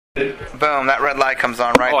Boom, that red light comes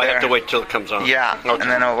on right there. I have to wait till it comes on. Yeah, okay.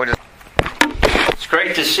 And then we'll just... It's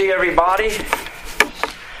great to see everybody.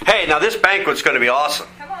 Hey, now this banquet's going to be awesome.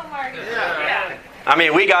 Come on, Mark. Yeah. I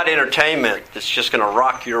mean, we got entertainment that's just going to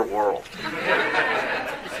rock your world.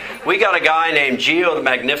 We got a guy named Geo the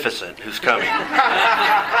Magnificent who's coming.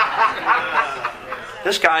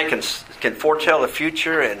 This guy can foretell the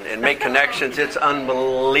future and make connections. It's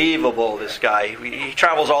unbelievable, this guy. He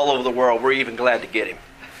travels all over the world. We're even glad to get him.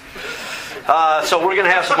 So we're going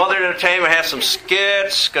to have some other entertainment. We're going to have some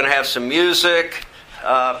skits. Going to have some music.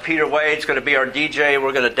 Peter Wade's going to be our DJ.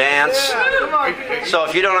 We're going to dance. So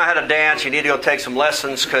if you don't know how to dance, you need to go take some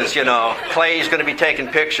lessons because, Clay's going to be taking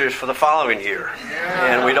pictures for the following year.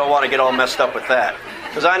 And we don't want to get all messed up with that.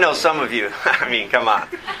 Because I know some of you, I mean, come on.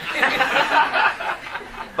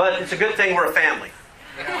 But it's a good thing we're a family.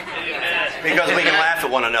 Because we can laugh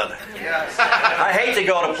at one another. I hate to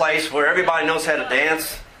go to a place where everybody knows how to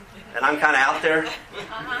dance and I'm kind of out there.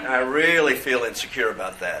 I really feel insecure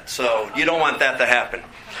about that. So you don't want that to happen.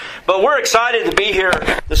 But we're excited to be here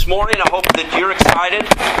this morning. I hope that you're excited.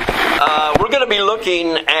 We're going to be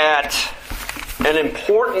looking at an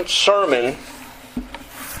important sermon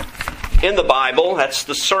in the Bible. That's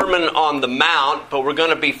the Sermon on the Mount. But we're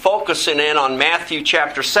going to be focusing in on Matthew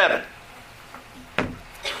chapter 7.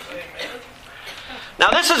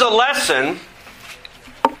 Now this is a lesson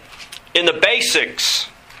in the basics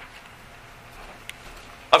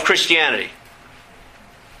of Christianity.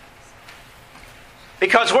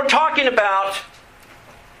 Because we're talking about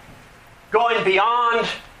going beyond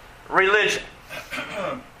religion.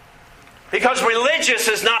 Because religious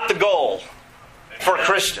is not the goal for a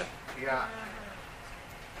Christian.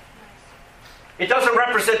 It doesn't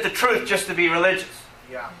represent the truth just to be religious.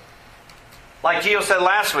 Like Gio said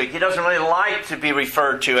last week, he doesn't really like to be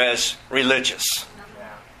referred to as religious.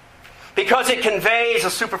 Because it conveys a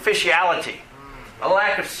superficiality, a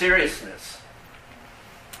lack of seriousness.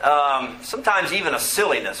 Sometimes even a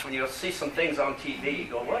silliness. When you see some things on TV, you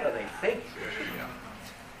go, what are they thinking?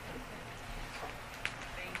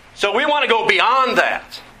 So we want to go beyond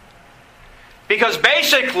that. Because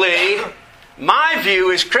basically, my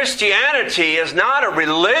view is Christianity is not a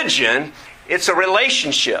religion, it's a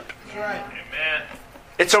relationship. That's right. Amen.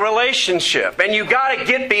 It's a relationship. And you've got to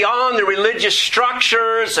get beyond the religious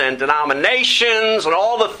structures and denominations and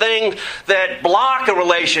all the things that block a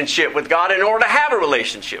relationship with God in order to have a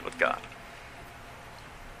relationship with God.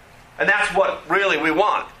 And that's what really we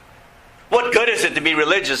want. What good is it to be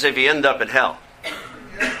religious if you end up in hell?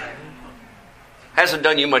 Hasn't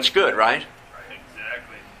done you much good, right?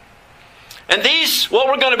 Exactly. And what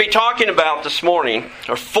we're going to be talking about this morning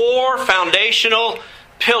are 4 foundational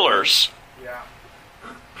pillars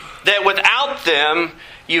that without them,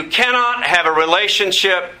 you cannot have a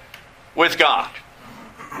relationship with God.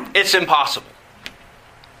 It's impossible.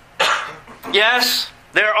 Yes,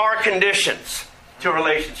 there are conditions to a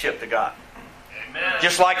relationship to God. Amen.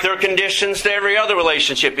 Just like there are conditions to every other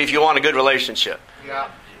relationship if you want a good relationship.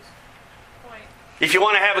 If you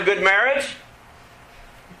want to have a good marriage,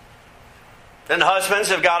 then husbands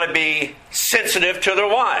have got to be sensitive to their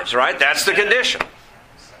wives, right? That's the condition.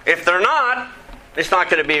 If they're not, it's not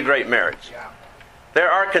going to be a great marriage.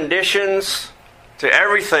 There are conditions to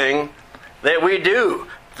everything that we do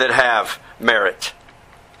that have merit.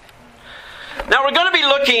 Now we're going to be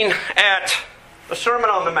looking at the Sermon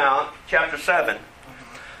on the Mount, chapter 7.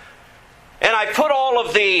 And I put all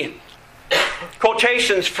of the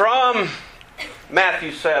quotations from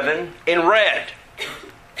Matthew 7 in red.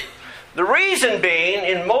 The reason being,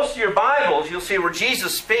 in most of your Bibles, you'll see where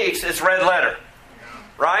Jesus speaks, it's red letter.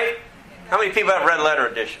 Right? How many people have red letter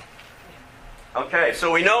edition? Okay,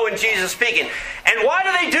 so we know when Jesus is speaking. And why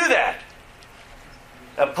do they do that?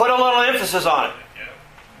 Put a little emphasis on it.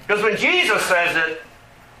 Because when Jesus says it,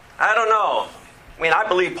 I don't know. I mean, I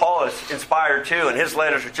believe Paul is inspired too, and his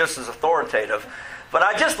letters are just as authoritative. But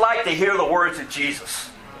I just like to hear the words of Jesus.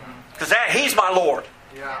 Because He's my Lord.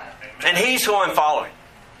 And He's who I'm following.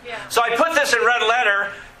 So I put this in red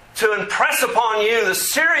letter to impress upon you the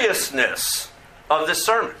seriousness of this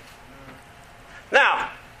sermon. Now,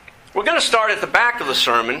 we're going to start at the back of the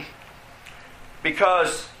sermon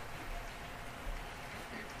because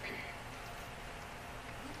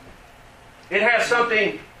it has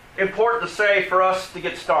something important to say for us to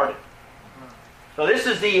get started. So this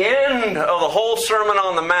is the end of the whole Sermon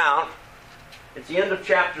on the Mount. It's the end of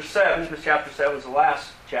chapter 7, because chapter 7 is the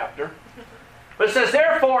last chapter. But it says,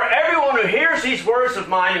 therefore, everyone who hears these words of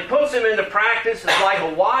mine and puts them into practice is like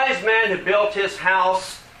a wise man who built his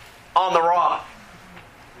house on the rock.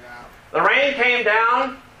 The rain came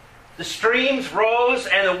down, The streams rose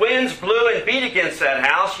and the winds blew and beat against that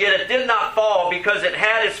house, yet it did not fall because it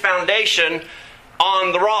had its foundation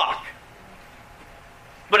on the rock.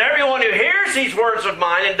 But everyone who hears these words of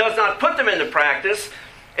mine and does not put them into practice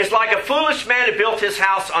is like a foolish man who built his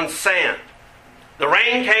house on sand. The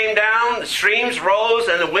rain came down, the streams rose,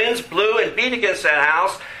 and the winds blew and beat against that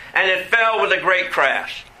house, and it fell with a great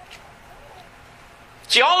crash.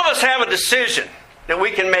 See, all of us have a decision that we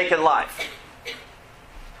can make in life.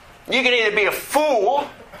 You can either be a fool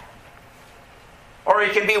or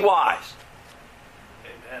you can be wise.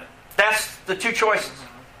 Amen. That's the two choices.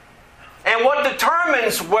 And what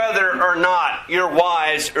determines whether or not you're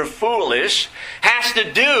wise or foolish has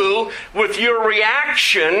to do with your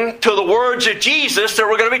reaction to the words of Jesus that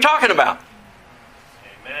we're going to be talking about.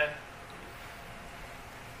 Amen.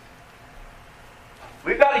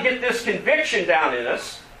 We've got to get this conviction down in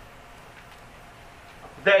us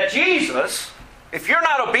that Jesus, if you're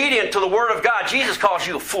not obedient to the Word of God, Jesus calls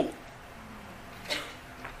you a fool.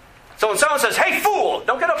 So when someone says, "Hey, fool,"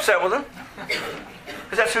 don't get upset with them.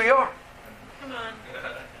 Because that's who you are.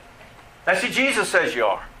 That's who Jesus says you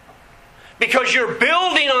are. Because you're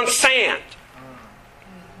building on sand.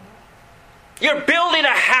 You're building a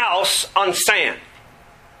house on sand.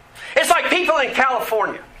 It's like people in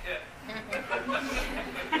California.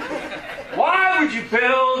 Why would you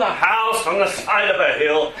build a house on the side of a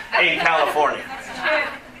hill in California?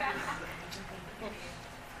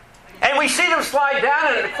 And we see them slide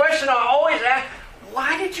down, and the question I always ask,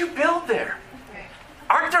 why did you build there?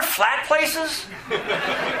 Aren't there flat places?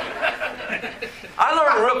 I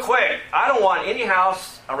learned real quick, I don't want any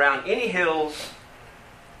house around any hills,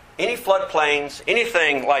 any floodplains,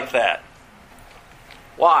 anything like that.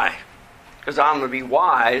 Why? Because I'm going to be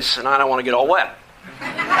wise and I don't want to get all wet.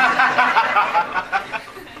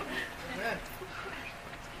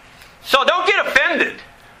 So don't get offended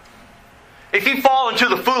if you fall into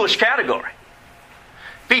the foolish category.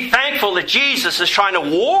 Be thankful that Jesus is trying to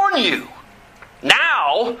warn you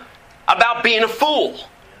now about being a fool.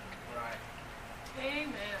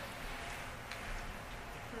 Amen.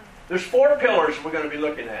 There's 4 pillars we're going to be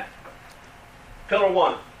looking at. Pillar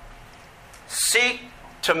 1. Seek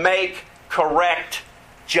to make correct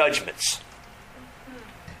judgments.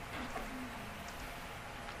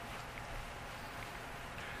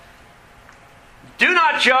 Do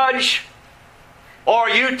not judge, or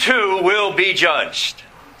you too will be judged.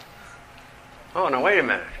 Oh, now wait a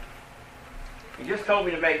minute. You just told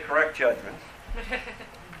me to make correct judgments.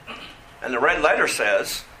 And the red letter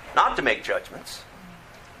says not to make judgments.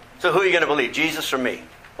 So who are you going to believe, Jesus or me?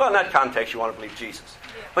 Well, in that context, you want to believe Jesus.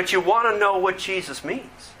 But you want to know what Jesus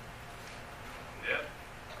means. Yep.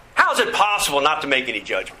 How is it possible not to make any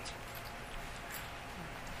judgments?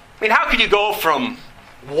 I mean, how could you go from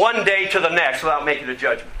one day to the next without making a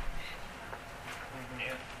judgment?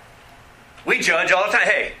 We judge all the time.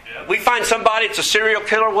 Hey, we find somebody that's a serial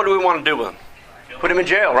killer, what do we want to do with him? Put him in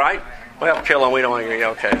jail, right? Well, kill him, we don't want to.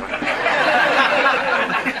 Okay.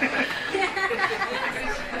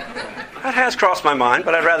 That has crossed my mind,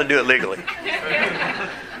 but I'd rather do it legally.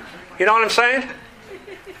 You know what I'm saying?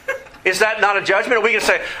 Is that not a judgment? Or we can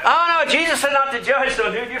say, "Oh no, Jesus said not to judge,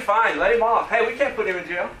 so dude, you're fine. Let him off." Hey, we can't put him in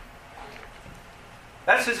jail.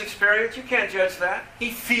 That's his experience. You can't judge that.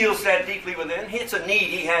 He feels that deeply within. It's a need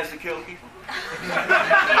he has to kill people.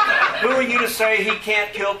 Who are you to say he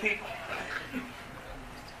can't kill people?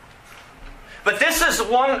 But this is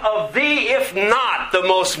one of the, if not the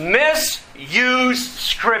most misused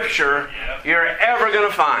scripture you're ever going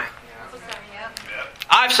to find.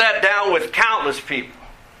 I've sat down with countless people.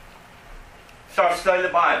 Start studying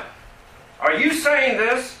the Bible. Are you saying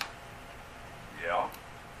this? Yeah.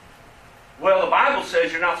 Well, the Bible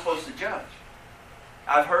says you're not supposed to judge.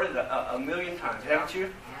 I've heard it a million times, haven't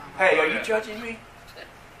you? Hey, are you judging me?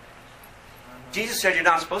 Jesus said you're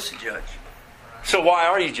not supposed to judge. So why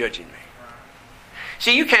are you judging me?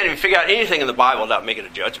 See, you can't even figure out anything in the Bible without making a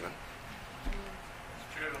judgment.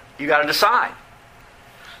 You got to decide.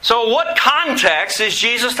 So what context is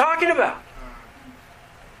Jesus talking about?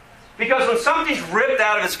 Because when something's ripped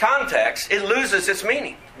out of its context, it loses its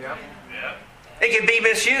meaning. Yeah. It can be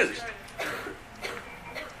misused.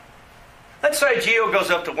 Let's say Gio goes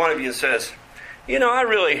up to one of you and says, "You know, I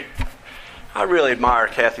really admire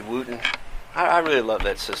Kathy Wooten. I really love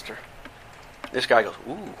that sister." This guy goes,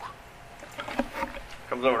 "Ooh."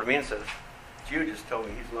 Comes over to me and says, "Gio just told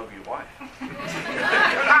me he's in love with your wife."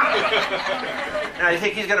 Now, you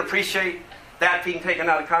think he's going to appreciate that being taken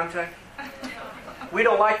out of context? We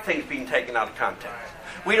don't like things being taken out of context.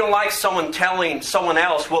 We don't like someone telling someone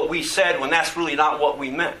else what we said when that's really not what we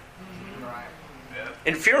meant.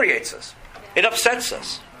 It infuriates us. It upsets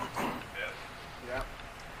us.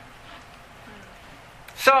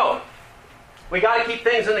 So, we got to keep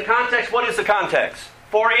things in the context. What is the context?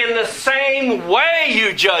 For in the same way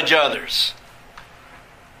you judge others,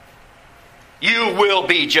 you will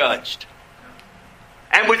be judged.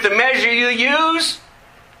 And with the measure you use,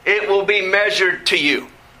 it will be measured to you.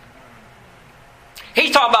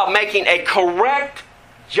 He's talking about making a correct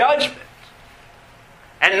judgment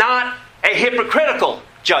and not a hypocritical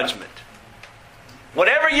judgment.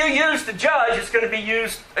 Whatever you use to judge is going to be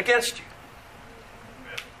used against you.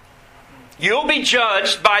 You'll be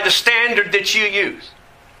judged by the standard that you use.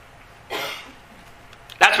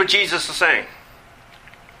 That's what Jesus is saying.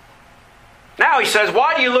 Now he says,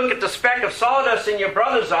 why do you look at the speck of sawdust in your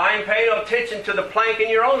brother's eye and pay no attention to the plank in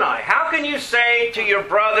your own eye? How can you say to your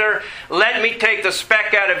brother, let me take the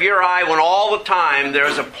speck out of your eye, when all the time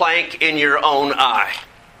there's a plank in your own eye?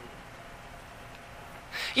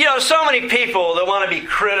 You know, so many people that want to be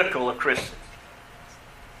critical of Christians.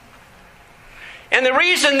 And the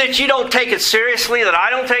reason that you don't take it seriously, that I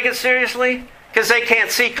don't take it seriously, because they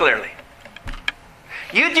can't see clearly.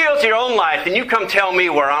 You deal with your own life and you come tell me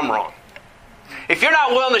where I'm wrong. If you're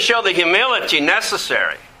not willing to show the humility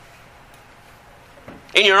necessary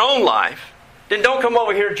in your own life, then don't come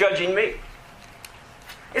over here judging me.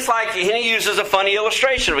 It's like he uses a funny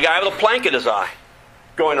illustration of a guy with a plank in his eye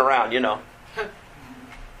going around, you know.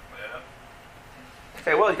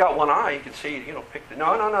 Say, well, he's got one eye, you can see, pick the...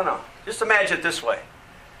 No. Just imagine it this way.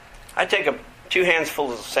 I take 2 hands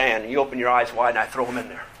full of sand, and you open your eyes wide, and I throw them in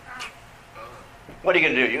there. What are you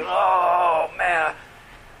going to do? Oh, man.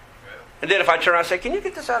 And then if I turn around and say, can you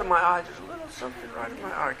get this out of my eye? There's a little something right in my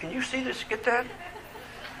eye. Can you see this? Get that?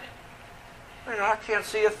 I can't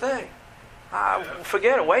see a thing.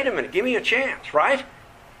 Forget it. Wait a minute. Give me a chance, right?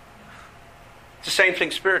 It's the same thing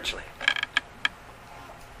spiritually.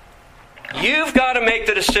 You've got to make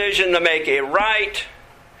the decision to make a right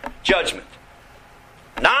judgment.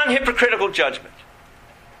 Non-hypocritical judgment.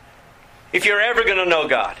 If you're ever going to know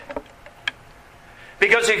God.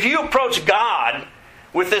 Because if you approach God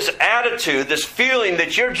with this attitude, this feeling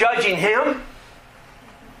that you're judging Him,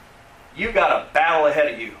 you've got a battle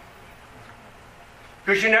ahead of you.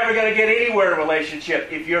 Because you're never going to get anywhere in a relationship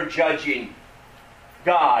if you're judging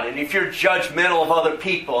God, and if you're judgmental of other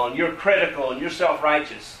people, and you're critical, and you're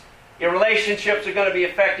self-righteous. Your relationships are going to be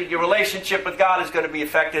affected. Your relationship with God is going to be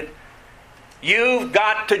affected. You've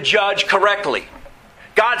got to judge correctly.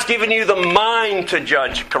 God's given you the mind to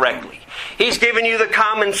judge correctly. He's given you the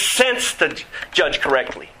common sense to judge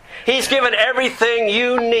correctly. He's given everything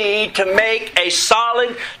you need to make a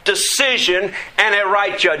solid decision and a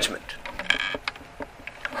right judgment.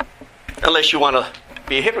 Unless you want to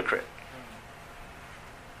be a hypocrite.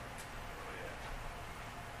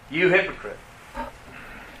 You hypocrite.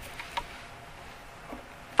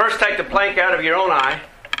 First take the plank out of your own eye.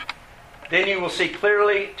 Then you will see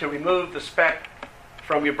clearly to remove the speck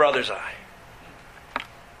from your brother's eye.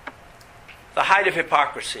 The height of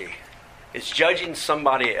hypocrisy is judging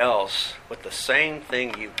somebody else with the same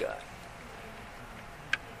thing you've got.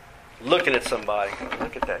 Looking at somebody,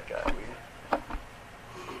 look at that guy.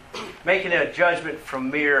 Making a judgment from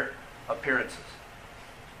mere appearances.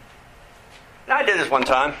 Now, I did this one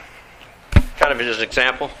time, kind of as an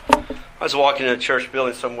example. I was walking in a church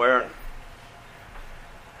building somewhere.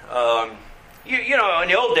 You know, in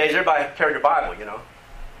the old days, everybody carried their Bible, you know.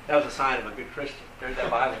 That was a sign of a good Christian. There's that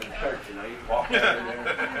Bible in the church, you know. You walk over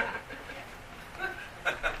there.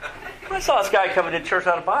 When I saw this guy coming to church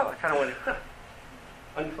without a Bible, I kind of went,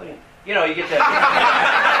 unclean. You know, you get that.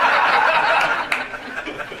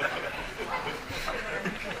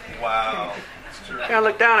 Wow. It's true. I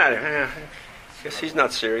looked down at him. Guess he's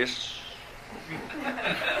not serious.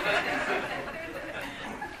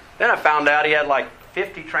 Then I found out he had like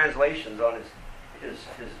 50 translations on his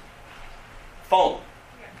phone.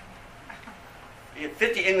 He had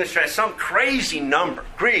 50 English translations, some crazy number.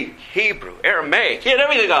 Greek, Hebrew, Aramaic. He had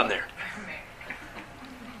everything on there.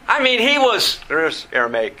 I mean, there is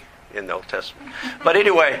Aramaic in the Old Testament. But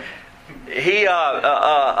anyway,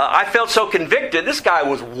 I felt so convicted. This guy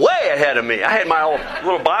was way ahead of me. I had my old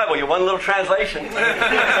little Bible, one little translation.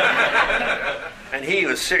 And he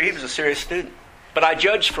was a serious student. But I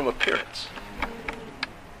judged from appearance.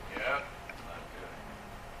 Yeah.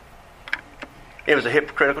 It was a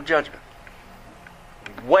hypocritical judgment.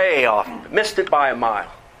 Way off. Missed it by a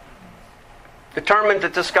mile. Determined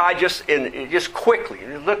that this guy just quickly,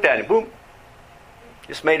 looked at him, boom,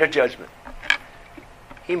 just made a judgment.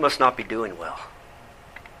 He must not be doing well.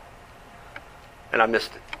 And I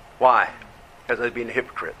missed it. Why? Because I was being a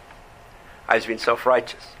hypocrite. I was being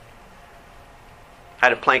self-righteous. I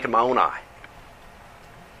had a plank in my own eye.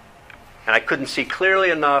 And I couldn't see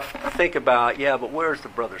clearly enough to think about, yeah, but where's the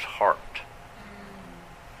brother's heart?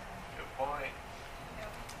 Good point.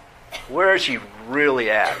 Where is he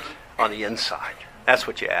really at on the inside? That's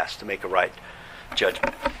what you ask to make a right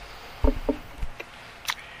judgment.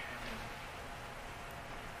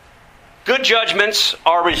 Good judgments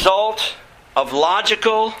are a result of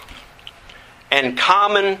logical and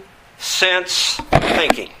common sense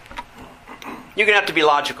thinking. You're going to have to be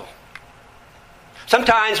logical.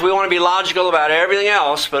 Sometimes we want to be logical about everything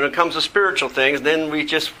else, but when it comes to spiritual things, then we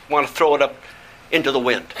just want to throw it up into the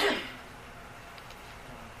wind.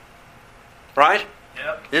 Right?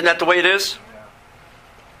 Yep. Isn't that the way it is?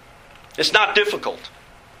 It's not difficult.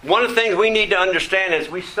 One of the things we need to understand as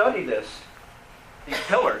we study this, these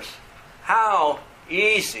pillars, how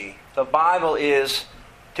easy the Bible is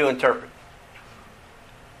to interpret.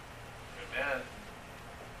 Amen.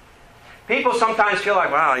 People sometimes feel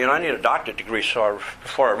like, wow, I need a doctorate degree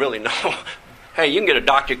before I really know. Hey, you can get a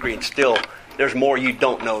doctorate degree and still there's more you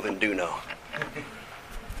don't know than do know.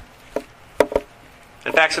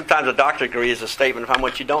 In fact, sometimes a doctorate degree is a statement of how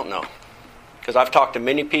much you don't know. Because I've talked to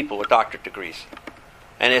many people with doctorate degrees.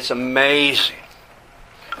 And it's amazing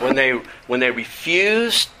when they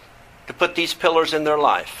refuse to put these pillars in their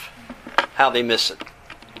life, how they miss it.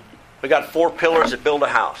 We got 4 pillars that build a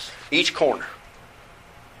house, each corner.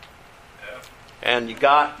 And you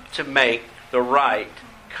got to make the right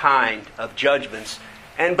kind of judgments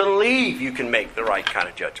and believe you can make the right kind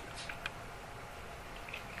of judgments.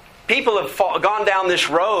 People have gone down this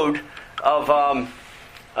road of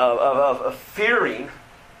fearing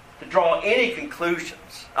to draw any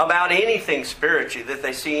conclusions about anything spiritually that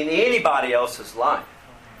they see in anybody else's life.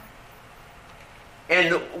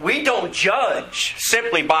 And we don't judge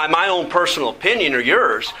simply by my own personal opinion or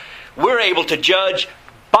yours. We're able to judge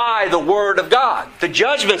by the Word of God. The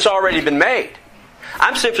judgment's already been made.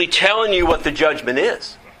 I'm simply telling you what the judgment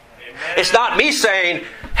is. Amen. It's not me saying,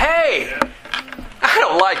 hey, I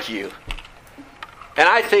don't like you. And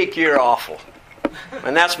I think you're awful.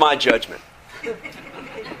 And that's my judgment.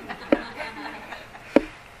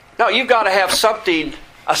 No, you've got to have something,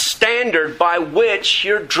 a standard by which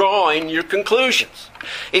you're drawing your conclusions.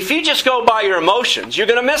 If you just go by your emotions, you're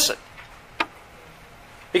going to miss it.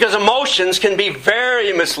 Because emotions can be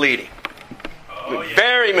very misleading. Oh, yeah.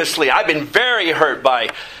 Very misleading. I've been very hurt by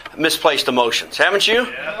misplaced emotions. Haven't you?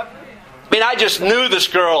 Yeah. I mean, I just knew this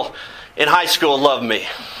girl in high school loved me.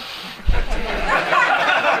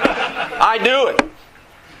 I knew it.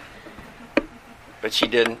 But she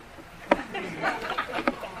didn't.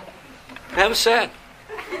 That was sad.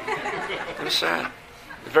 It was sad.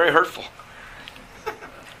 Very hurtful.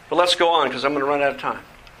 But let's go on because I'm going to run out of time.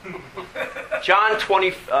 John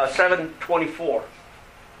 7:24.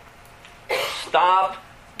 Stop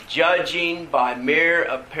judging by mere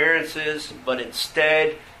appearances, but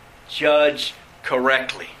instead judge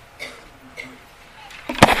correctly.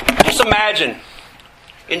 Just imagine,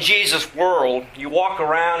 in Jesus' world, you walk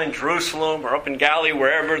around in Jerusalem or up in Galilee,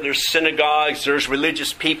 wherever there's synagogues, there's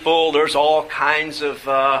religious people, there's all kinds of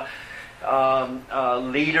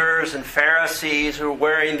leaders and Pharisees who are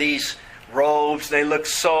wearing these robes. They look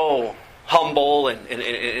so humble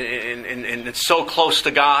and so close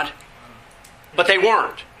to God. But they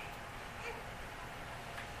weren't.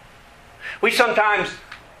 We sometimes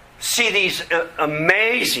see these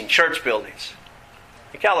amazing church buildings.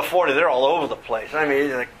 In California, they're all over the place. I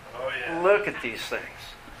mean, like, Oh, yeah. look at these things.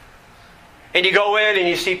 And you go in and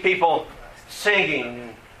you see people singing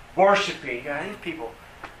and worshiping. You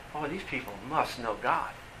go, these people must know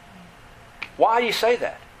God. Why do you say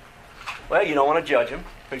that? Well, you don't want to judge them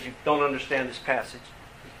because you don't understand this passage.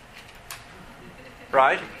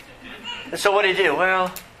 Right? And so what do you do?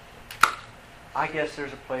 Well, I guess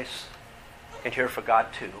there's a place in here for God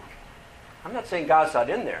too. I'm not saying God's not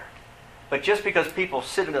in there. But just because people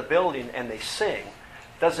sit in a building and they sing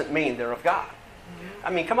doesn't mean they're of God.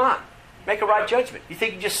 I mean, come on. Make a right judgment. You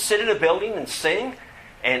think you just sit in a building and sing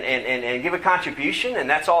and give a contribution and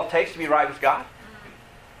that's all it takes to be right with God?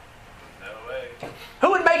 No way.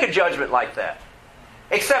 Who would make a judgment like that?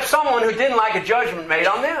 Except someone who didn't like a judgment made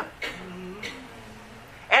on them.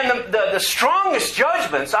 And the strongest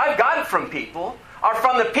judgments I've gotten from people are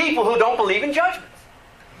from the people who don't believe in judgments.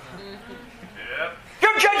 Yep.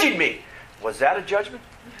 You're judging me. Was that a judgment?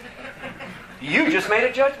 You just made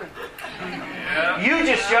a judgment. Yep. You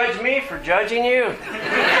just judged me for judging you.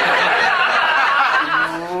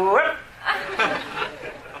 Whoop.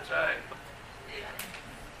 That's right.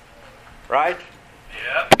 Right?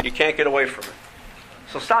 Yep. You can't get away from it.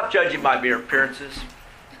 So stop judging by mere appearances,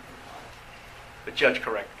 but judge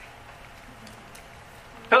correctly.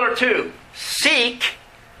 Pillar 2, seek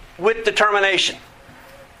with determination.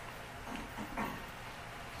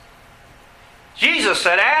 Jesus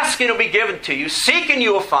said, ask and it will be given to you, seek and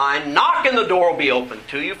you will find, knock and the door will be opened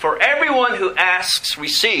to you. For everyone who asks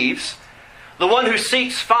receives, the one who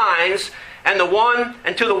seeks finds, and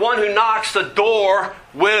to the one who knocks the door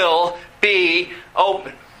will be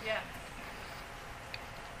open. Yeah.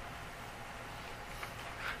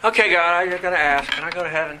 Okay, God, I'm going to ask. Can I go to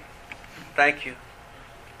heaven? Thank you.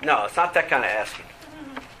 No, it's not that kind of asking.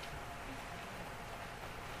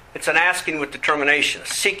 It's an asking with determination, a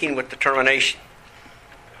seeking with determination.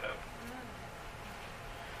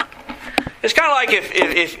 It's kind of like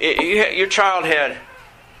if your child had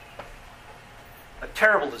a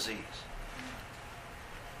terrible disease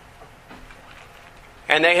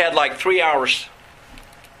and they had like 3 hours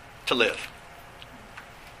to live.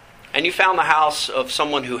 And you found the house of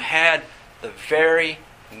someone who had the very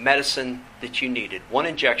medicine that you needed. One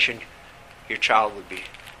injection, your child would be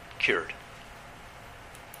cured.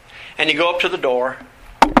 And you go up to the door.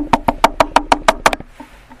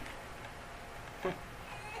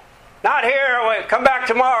 Not here. Wait, come back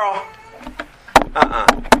tomorrow.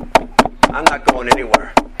 I'm not going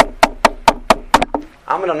anywhere.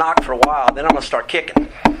 I'm going to knock for a while, then I'm going to start kicking.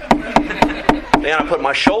 Then I put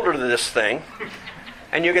my shoulder to this thing,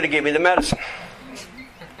 and you're going to give me the medicine.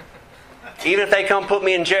 Even if they come put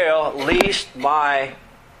me in jail, at least my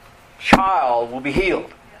child will be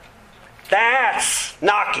healed. That's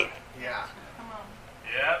knocking. Yeah.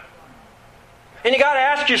 Yep. And you got to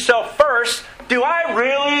ask yourself first, do I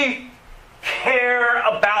really care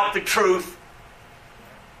about the truth?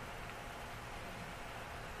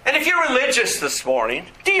 And if you're religious this morning,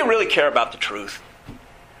 do you really care about the truth?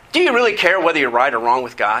 Do you really care whether you're right or wrong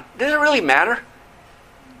with God? Does it really matter?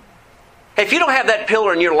 If you don't have that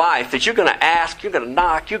pillar in your life that you're going to ask, you're going to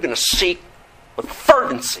knock, you're going to seek with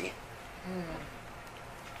fervency,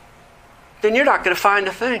 then you're not going to find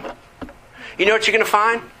a thing. You know what you're going to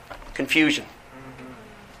find? Confusion.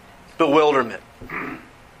 Bewilderment.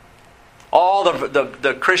 All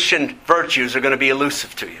the Christian virtues are going to be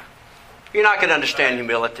elusive to you. You're not going to understand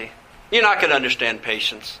humility. You're not going to understand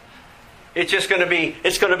patience. It's just going to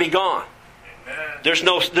be gone. There's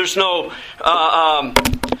no.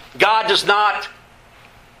 God does not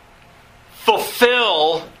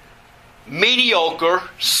fulfill mediocre,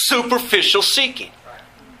 superficial seeking.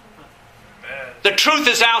 The truth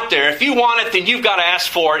is out there. If you want it, then you've got to ask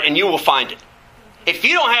for it, and you will find it. If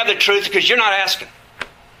you don't have the truth, because you're not asking,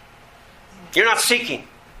 you're not seeking,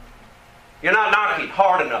 you're not knocking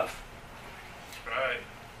hard enough. Right.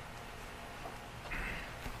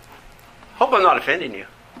 Hope I'm not offending you,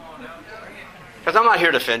 because I'm not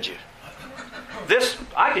here to offend you.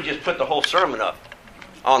 I could just put the whole sermon up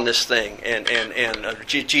on this thing, and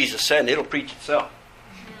Jesus said, and it'll preach itself.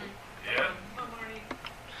 Yeah.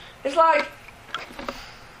 It's like,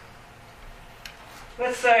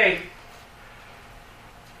 let's say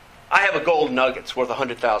I have a gold nugget. It's worth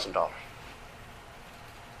 $100,000.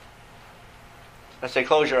 I say,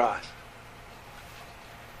 close your eyes.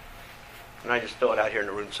 And I just throw it out here in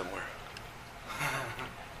the room somewhere.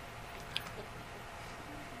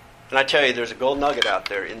 And I tell you, there's a gold nugget out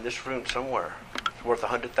there in this room somewhere. It's worth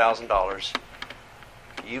 $100,000.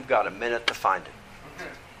 You've got a minute to find it.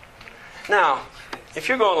 Now, if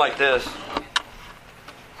you're going like this,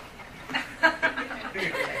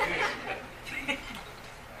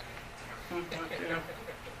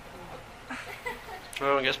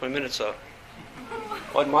 well, I guess my minute's up.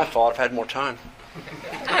 Wasn't my fault. I've had more time.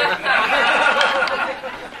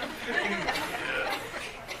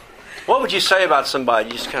 What would you say about somebody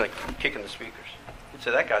just kind of kicking the speakers? You'd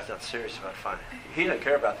say, that guy's not serious about finding it. He doesn't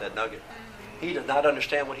care about that nugget. He does not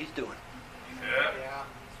understand what he's doing. Yeah.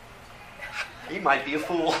 He might be a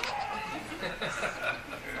fool.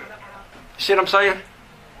 See what I'm saying?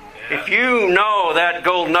 If you know that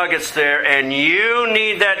gold nugget's there and you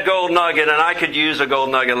need that gold nugget, and I could use a gold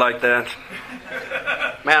nugget like that,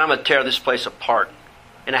 man, I'm going to tear this place apart.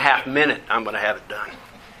 In a half minute, I'm going to have it done.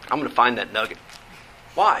 I'm going to find that nugget.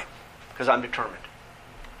 Why? Because I'm determined.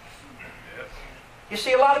 You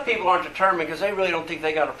see, a lot of people aren't determined because they really don't think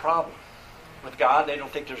they got a problem with God. They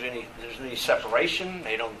don't think there's any separation.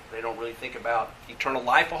 They don't really think about eternal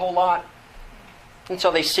life a whole lot, and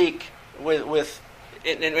so they seek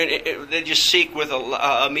they just seek with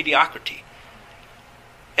a mediocrity.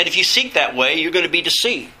 And if you seek that way, you're going to be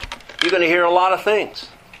deceived. You're going to hear a lot of things.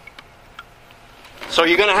 So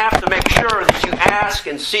you're going to have to make sure that you ask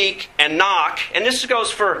and seek and knock. And this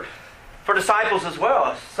goes for disciples as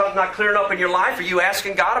well. If something's not clearing up in your life, are you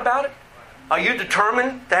asking God about it? Are you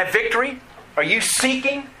determined to have victory? Are you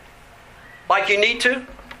seeking like you need to?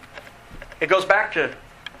 It goes back to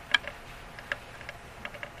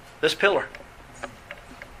This pillar.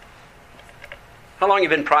 How long have you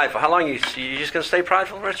been prideful? How long you just going to stay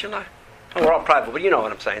prideful the rest of your life? Oh, we're all prideful, but you know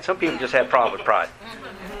what I'm saying. Some people just have a problem with pride.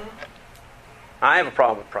 I have a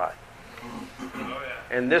problem with pride.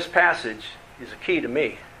 And this passage is a key to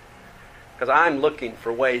me because I'm looking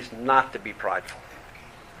for ways not to be prideful.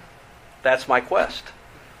 That's my quest.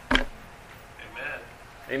 Amen.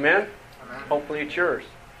 Amen? Hopefully it's yours.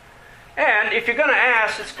 And if you're going to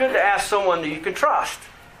ask, it's good to ask someone that you can trust.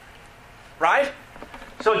 Right?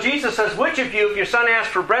 So Jesus says, which of you, if your son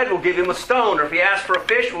asks for bread, will give him a stone? Or if he asks for a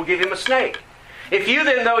fish, will give him a snake? If you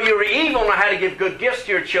then, though you are evil, know how to give good gifts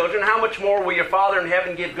to your children, how much more will your Father in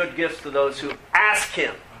heaven give good gifts to those who ask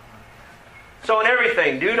Him? So in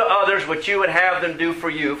everything, do to others what you would have them do for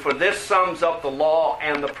you, for this sums up the law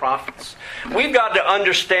and the prophets. We've got to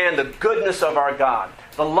understand the goodness of our God,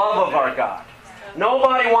 the love of our God.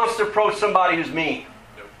 Nobody wants to approach somebody who's mean.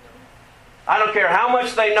 I don't care how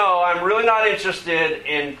much they know, I'm really not interested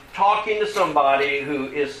in talking to somebody who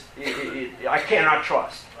is I cannot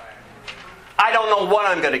trust. I don't know what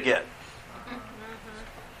I'm going to get.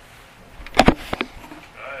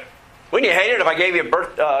 Wouldn't you hate it if I gave you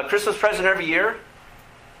a Christmas present every year?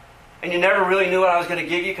 And you never really knew what I was going to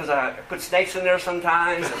give you because I put snakes in there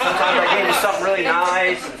sometimes. And sometimes I gave you something really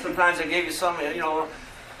nice. And sometimes I gave you some, a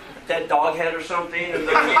dead dog head or something. And then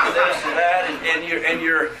this and that. And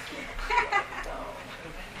you're...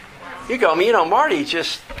 You go, Marty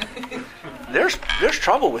just... There's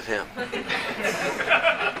trouble with him.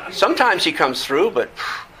 Sometimes he comes through, but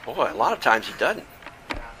boy, a lot of times he doesn't.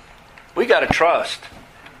 We got to trust.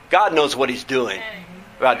 God knows what He's doing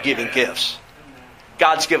about giving gifts.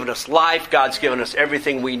 God's given us life. God's given us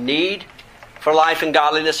everything we need for life and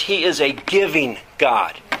godliness. He is a giving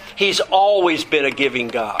God. He's always been a giving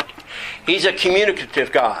God. He's a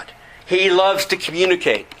communicative God. He loves to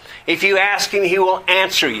communicate. If you ask Him, He will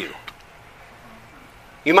answer you.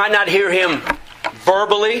 You might not hear Him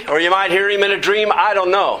verbally, or you might hear Him in a dream. I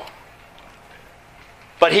don't know.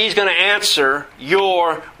 But He's going to answer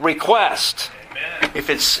your request. Amen. If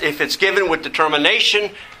it's given with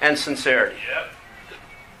determination and sincerity. Yep.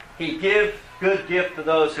 He gives good gift to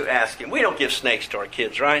those who ask Him. We don't give snakes to our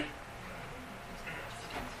kids, right?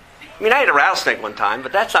 I mean, I ate a rattlesnake one time,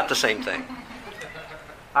 but that's not the same thing.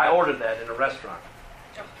 I ordered that in a restaurant.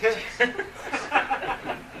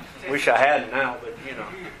 Wish I hadn't now, but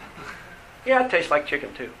Yeah, it tastes like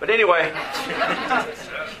chicken too. But anyway,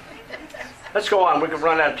 let's go on. We can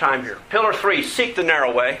run out of time here. Pillar 3, seek the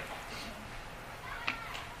narrow way.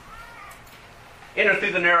 Enter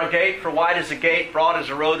through the narrow gate, for wide is the gate, broad is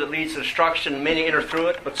the road that leads to destruction, and many enter through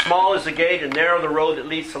it. But small is the gate, and narrow the road that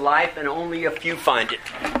leads to life, and only a few find it.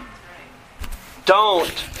 Don't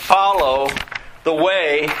follow the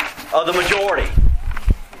way of the majority.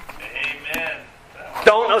 Amen.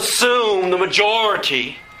 Don't assume the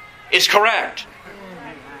majority is correct.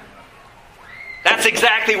 That's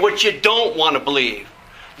exactly what you don't want to believe.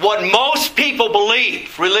 What most people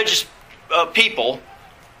believe, religious people,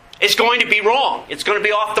 is going to be wrong. It's going to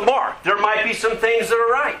be off the mark. There might be some things that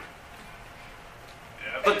are right.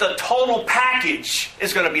 But the total package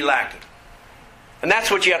is going to be lacking. And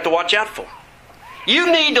that's what you have to watch out for.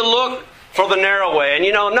 You need to look for the narrow way. And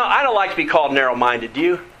no, I don't like to be called narrow-minded. Do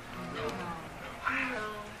you?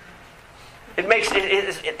 It makes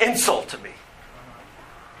it's an insult to me.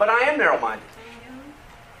 But I am narrow-minded.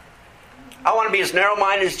 I want to be as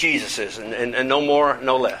narrow-minded as Jesus is, and no more,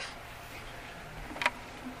 no less.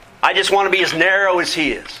 I just want to be as narrow as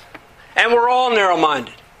He is. And we're all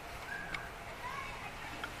narrow-minded.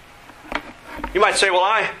 You might say, well,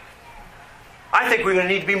 I think we're going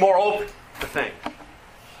to need to be more open to things.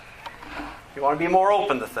 You want to be more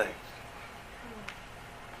open to things.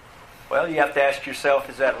 Well, you have to ask yourself,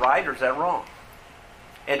 is that right or is that wrong?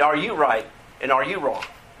 And are you right and are you wrong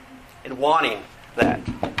in wanting that?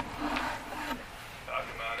 Talk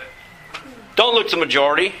about it. Don't look to the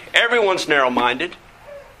majority. Everyone's narrow-minded.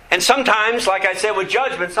 And sometimes, like I said with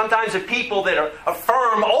judgment, sometimes the people that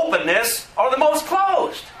affirm openness are the most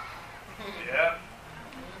closed. Yeah.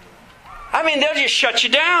 I mean, they'll just shut you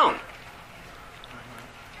down.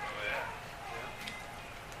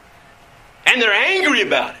 And they're angry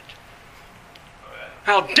about it.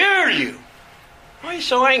 How dare you? Why are you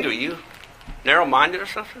so angry? You narrow-minded or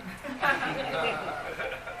something?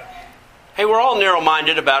 Hey, we're all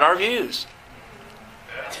narrow-minded about our views.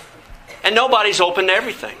 And nobody's open to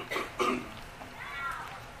everything.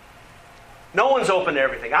 No one's open to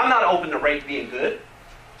everything. I'm not open to rape being good.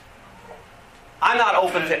 I'm not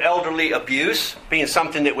open to elderly abuse being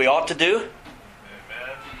something that we ought to do.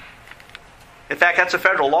 In fact, that's a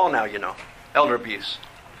federal law now, elder abuse.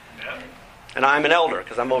 And I'm an elder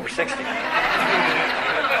because I'm over 60.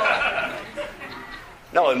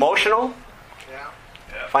 No, emotional,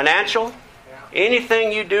 financial,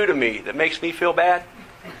 anything you do to me that makes me feel bad,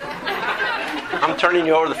 I'm turning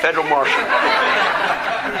you over to the federal marshal.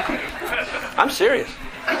 I'm serious.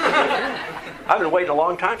 I've been waiting a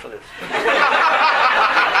long time for this.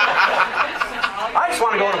 I just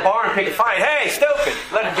want to go in a bar and pick a fight. Hey, stupid!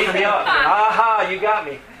 Let him beat me up. Aha, you got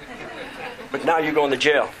me. But now you're going to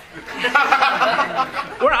jail.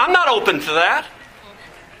 I'm not open to that.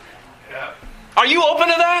 Are you open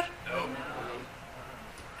to that? No.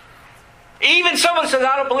 Even someone says,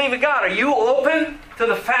 I don't believe in God. Are you open to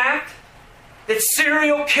the fact that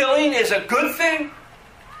serial killing is a good thing?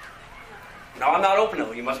 No, I'm not open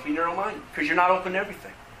to it. You must be narrow-minded because you're not open to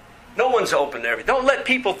everything. No one's open to everything. Don't let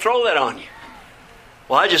people throw that on you.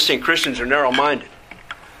 Well, I just think Christians are narrow-minded.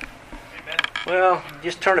 Amen. Well,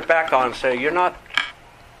 just turn it back on and say, you don't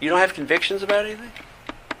have convictions about anything?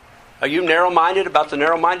 Are you narrow-minded about the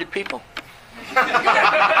narrow-minded people? There you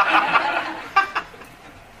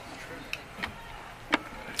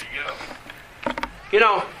go. You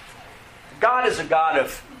know, God is a God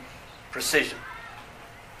of precision.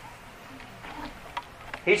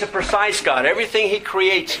 He's a precise God. Everything He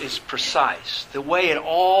creates is precise. The way it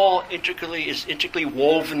all is intricately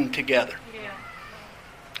woven together. Yeah.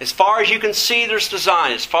 As far as you can see, there's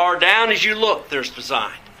design. As far down as you look, there's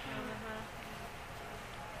design.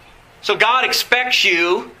 So God expects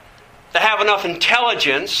you to have enough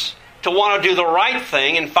intelligence to want to do the right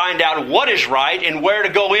thing and find out what is right and where to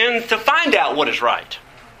go in to find out what is right.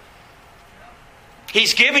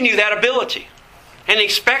 He's given you that ability and He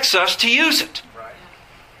expects us to use it.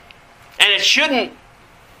 And it shouldn't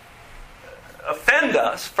offend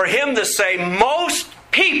us for Him to say most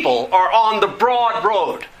people are on the broad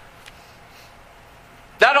road.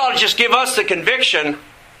 That ought to just give us the conviction,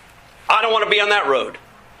 I don't want to be on that road.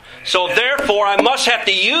 So therefore, I must have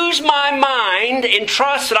to use my mind and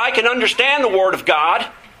trust that I can understand the Word of God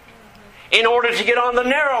in order to get on the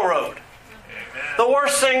narrow road. The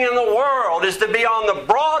worst thing in the world is to be on the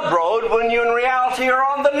broad road when you in reality are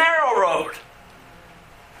on the narrow road.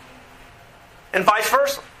 And vice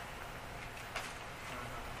versa.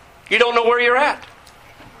 You don't know where you're at.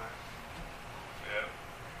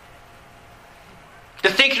 To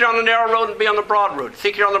think you're on the narrow road and be on the broad road. To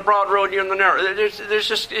think you're on the broad road and you're on the narrow.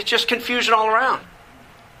 It's just confusion all around.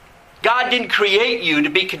 God didn't create you to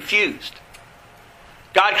be confused.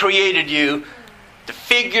 God created you to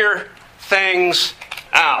figure things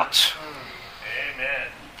out. Amen.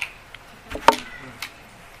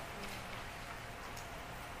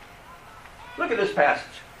 Look at this passage.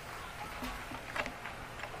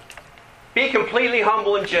 Be completely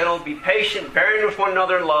humble and gentle. Be patient, bearing with one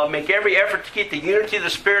another in love. Make every effort to keep the unity of the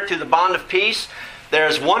Spirit through the bond of peace. There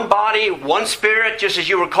is one body, one Spirit, just as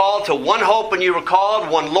you were called to one hope when you were called,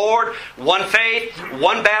 one Lord, one faith,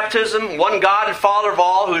 one baptism, one God and Father of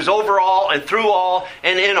all, who is over all and through all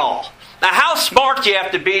and in all. Now, how smart do you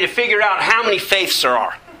have to be to figure out how many faiths there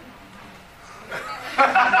are?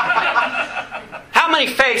 How many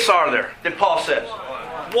faiths are there that Paul says?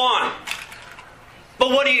 One.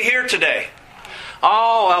 But what do you hear today?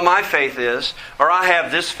 Oh, well, my faith is, or I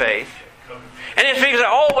have this faith. And if people say,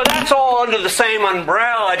 oh, but that's all under the same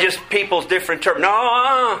umbrella, just people's different terms.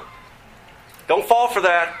 No, don't fall for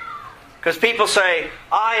that. Because people say,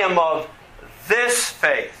 I am of this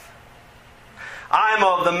faith. I am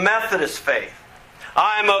of the Methodist faith.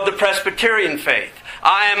 I am of the Presbyterian faith.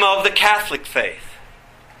 I am of the Catholic faith.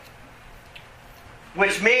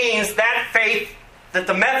 Which means that faith, that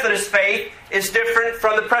the Methodist faith, is different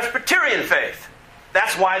from the Presbyterian faith.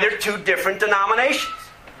 That's why they're two different denominations.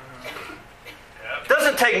 It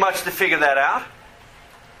doesn't take much to figure that out.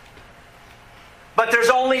 But there's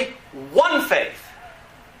only one faith.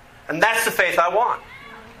 And that's the faith I want.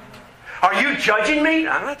 Are you judging me?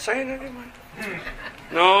 I'm not saying anything.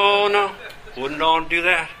 No. Wouldn't want to do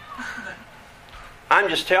that. I'm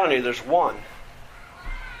just telling you there's one.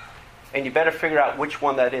 And you better figure out which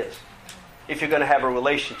one that is if you're going to have a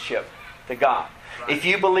relationship to God. If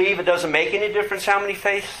you believe it doesn't make any difference how many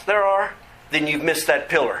faiths there are, then you've missed that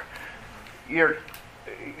pillar. Your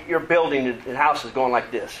building and house is going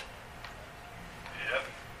like this. Yep.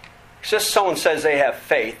 Just someone says they have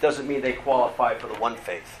faith doesn't mean they qualify for the one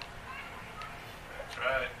faith. That's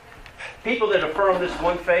right. People that affirm this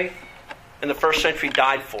one faith in the first century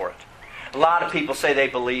died for it. A lot of people say they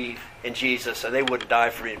believe in Jesus and they wouldn't die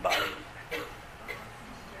for anybody.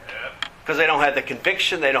 Because they don't have the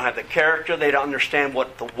conviction, they don't have the character, they don't understand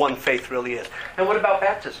what the one faith really is. And what about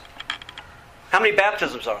baptism? How many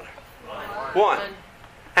baptisms are there? One.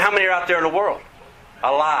 And how many are out there in the world?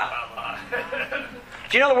 A lot.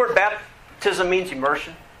 Do you know the word baptism means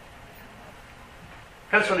immersion?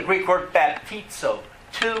 It comes from the Greek word baptizo,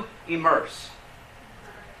 to immerse.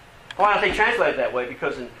 Why don't they translate it that way?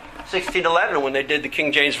 Because in 1611, when they did the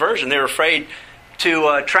King James Version, they were afraid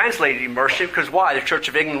to translate it immersion. Because why? The Church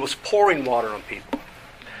of England was pouring water on people.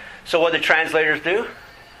 So what did translators do?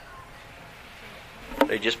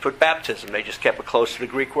 They just put baptism. They just kept it close to the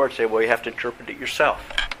Greek word. Say, well, you have to interpret it yourself.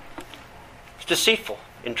 It's deceitful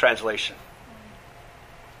in translation.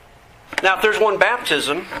 Now, if there's one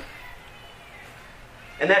baptism,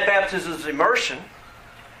 and that baptism is immersion,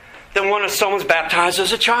 then when someone's baptized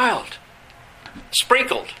as a child,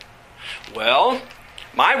 sprinkled. Well,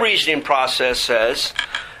 my reasoning process says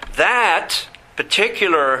that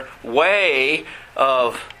particular way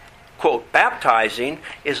of, quote, baptizing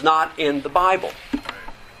is not in the Bible.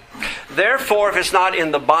 Therefore, if it's not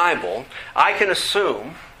in the Bible, I can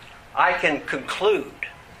assume, I can conclude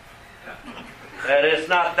that it's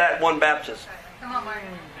not that one baptism. Come on, Mark.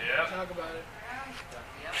 Yeah. Talk about it.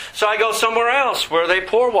 So I go somewhere else where they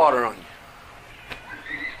pour water on you.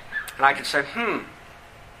 And I can say,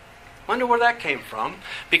 wonder where that came from.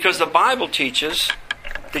 Because the Bible teaches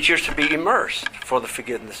that you're to be immersed for the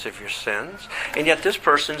forgiveness of your sins. And yet this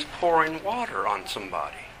person's pouring water on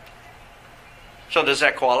somebody. So does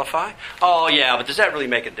that qualify? Oh yeah, but does that really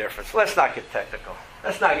make a difference? Let's not get technical.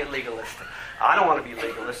 Let's not get legalistic. I don't want to be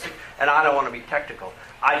legalistic, and I don't want to be technical.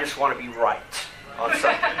 I just want to be right on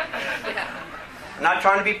something. I'm not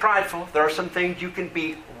trying to be prideful. There are some things you can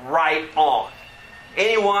be right on.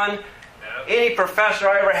 Any professor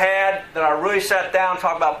I ever had that I really sat down and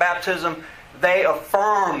talked about baptism, they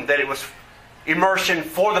affirmed that it was immersion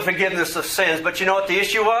for the forgiveness of sins. But you know what the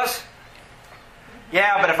issue was?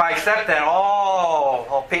 Yeah, but if I accept that,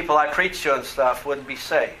 all people I preach to and stuff wouldn't be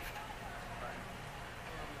saved.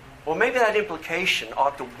 Well, maybe that implication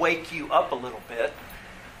ought to wake you up a little bit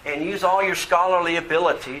and use all your scholarly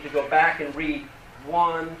ability to go back and read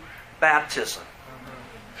one baptism.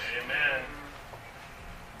 Amen.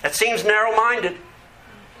 That seems narrow-minded.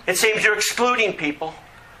 It seems you're excluding people.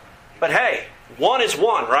 But hey, one is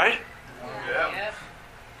one, right? Yeah.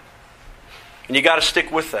 And you got to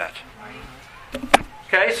stick with that.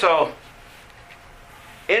 Okay, so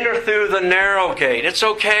enter through the narrow gate. It's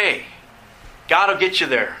okay. God will get you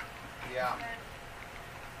there. Yeah.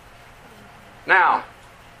 Now,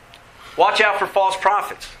 watch out for false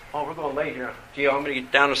prophets. Oh, we're going late here. Gio, I'm going to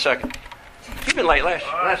get down in a second. You've been late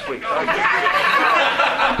last week. Sorry.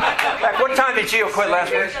 Like, what time did Gio quit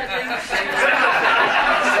last week?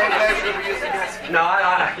 No,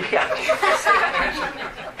 yeah.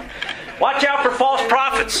 Watch out for false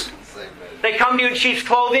prophets. They come to you in sheep's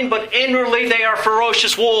clothing, but inwardly they are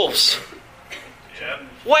ferocious wolves. Yep.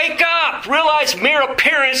 Wake up! Realize mere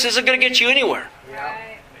appearance isn't going to get you anywhere.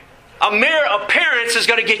 A mere appearance is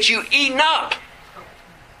going to get you eaten up.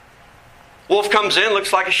 Wolf comes in,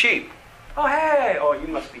 looks like a sheep. Oh, hey! Oh, you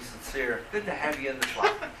must be sincere. Good to have you in the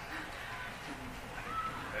flock.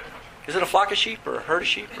 Is it a flock of sheep or a herd of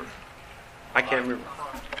sheep? Or I can't remember.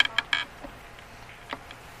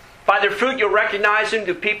 By their fruit you'll recognize them.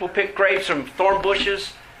 Do people pick grapes from thorn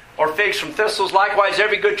bushes or figs from thistles? Likewise,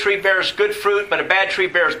 every good tree bears good fruit, but a bad tree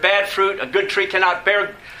bears bad fruit. A good tree cannot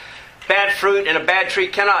bear bad fruit, and a bad tree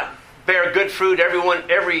cannot bear good fruit.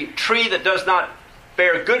 Every tree that does not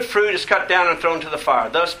bear good fruit is cut down and thrown to the fire.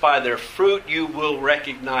 Thus, by their fruit you will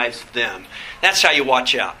recognize them. That's how you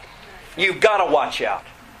watch out. You've got to watch out.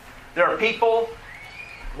 There are people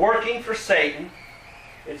working for Satan.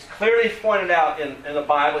 It's clearly pointed out in the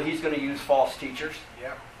Bible he's going to use false teachers.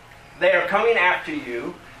 Yeah. They are coming after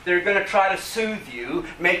you. They're going to try to soothe you,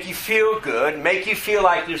 make you feel good, make you feel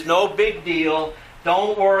like there's no big deal.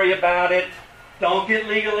 Don't worry about it. Don't get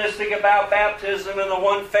legalistic about baptism and the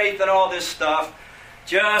one faith and all this stuff.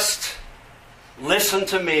 Just listen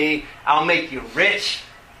to me. I'll make you rich.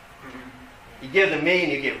 You give to me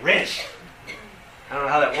and you get rich. I don't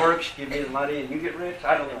know how that works. Give me the money and you get rich.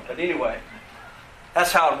 I don't know. But anyway,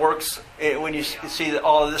 that's how it works when you see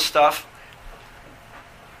all of this stuff.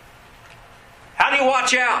 How do you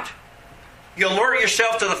watch out? You alert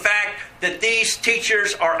yourself to the fact that these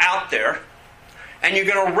teachers are out there, and you're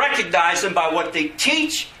going to recognize them by what they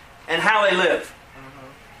teach and how they live.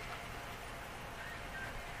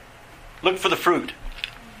 Look for the fruit.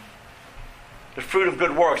 The fruit of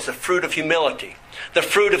good works, the fruit of humility, the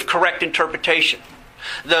fruit of correct interpretation,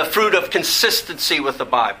 the fruit of consistency with the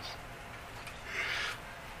Bible,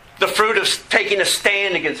 the fruit of taking a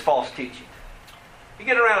stand against false teaching. You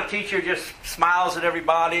get around a teacher who just smiles at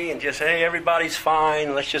everybody and just, hey, everybody's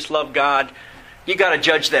fine, let's just love God. You got to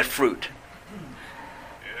judge that fruit.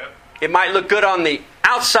 Yep. It might look good on the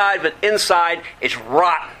outside, but inside it's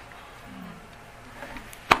rotten.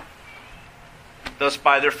 Thus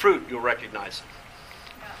by their fruit you'll recognize them.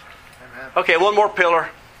 Okay, one more pillar.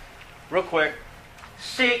 Real quick.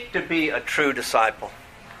 Seek to be a true disciple.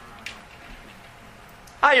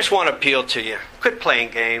 I just want to appeal to you. Quit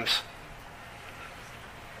playing games.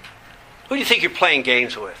 Who do you think you're playing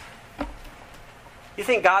games with? You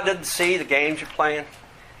think God doesn't see the games you're playing?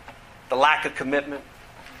 The lack of commitment?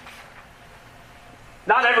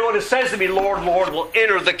 Not everyone who says to me, Lord, Lord, will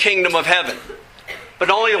enter the kingdom of heaven, but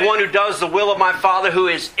only the one who does the will of my Father who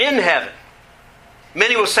is in heaven.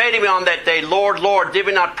 Many will say to me on that day, Lord, Lord, did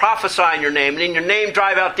we not prophesy in your name, and in your name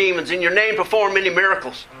drive out demons, in your name perform many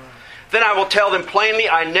miracles? Then I will tell them plainly,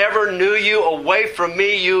 I never knew you. Away from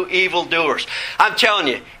me, you evildoers. I'm telling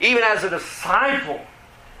you, even as a disciple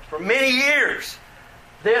for many years,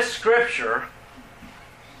 this scripture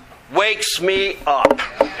wakes me up.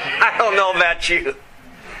 I don't know about you.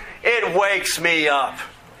 It wakes me up.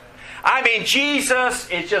 I mean, Jesus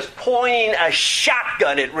is just pointing a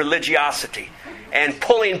shotgun at religiosity and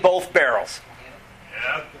pulling both barrels.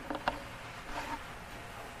 Yeah.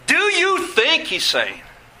 Do you think, he's saying,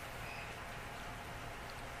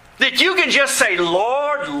 that you can just say,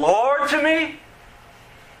 Lord, Lord to me,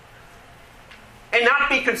 and not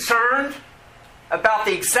be concerned about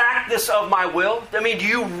the exactness of my will? I mean, do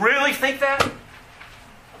you really think that?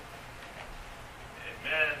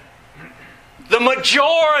 Amen. The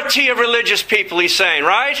majority of religious people, he's saying,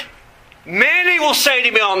 right? Many will say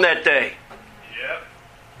to me on that day, Yep.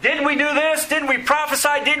 didn't we do this? Didn't we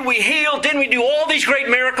prophesy? Didn't we heal? Didn't we do all these great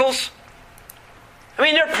miracles? I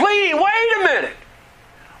mean, they're pleading, wait a minute.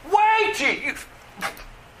 Wait,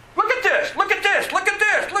 look at this, look at this, look at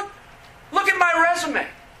this, look at my resume.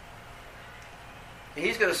 And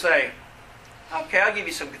he's going to say, okay, I'll give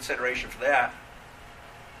you some consideration for that.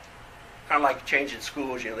 Kind of like changing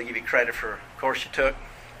schools, they give you credit for a course you took.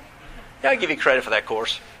 Yeah, I'll give you credit for that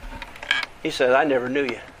course. He said, I never knew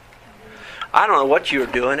you. I don't know what you were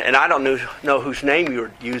doing, and I don't know whose name you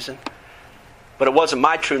were using, but it wasn't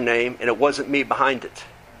my true name, and it wasn't me behind it.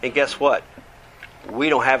 And guess what? We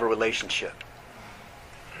don't have a relationship.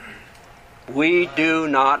 We do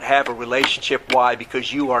not have a relationship. Why?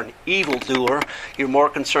 Because you are an evildoer. You're more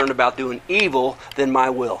concerned about doing evil than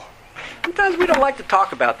my will. Sometimes we don't like to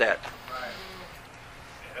talk about that.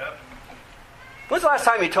 Yep. When's the last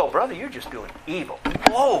time you told, brother, you're just doing evil?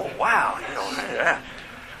 Oh, wow.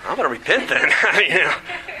 I'm going to repent then.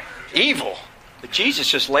 Evil. But Jesus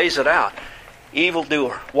just lays it out.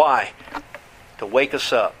 Evildoer. Why? To wake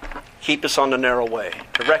us up. Keep us on the narrow way.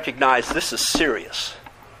 To recognize this is serious.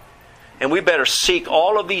 And we better seek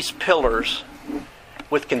all of these pillars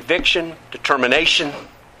with conviction, determination,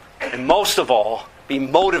 and most of all, be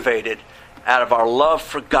motivated out of our love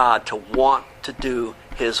for God to want to do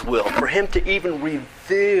His will. For Him to even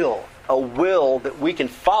reveal a will that we can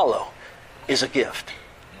follow is a gift.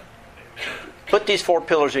 Put these 4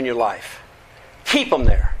 pillars in your life. Keep them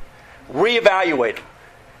there. Reevaluate them.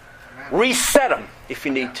 Reset them if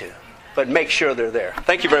you need to. But make sure they're there.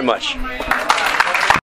 Thank you very much.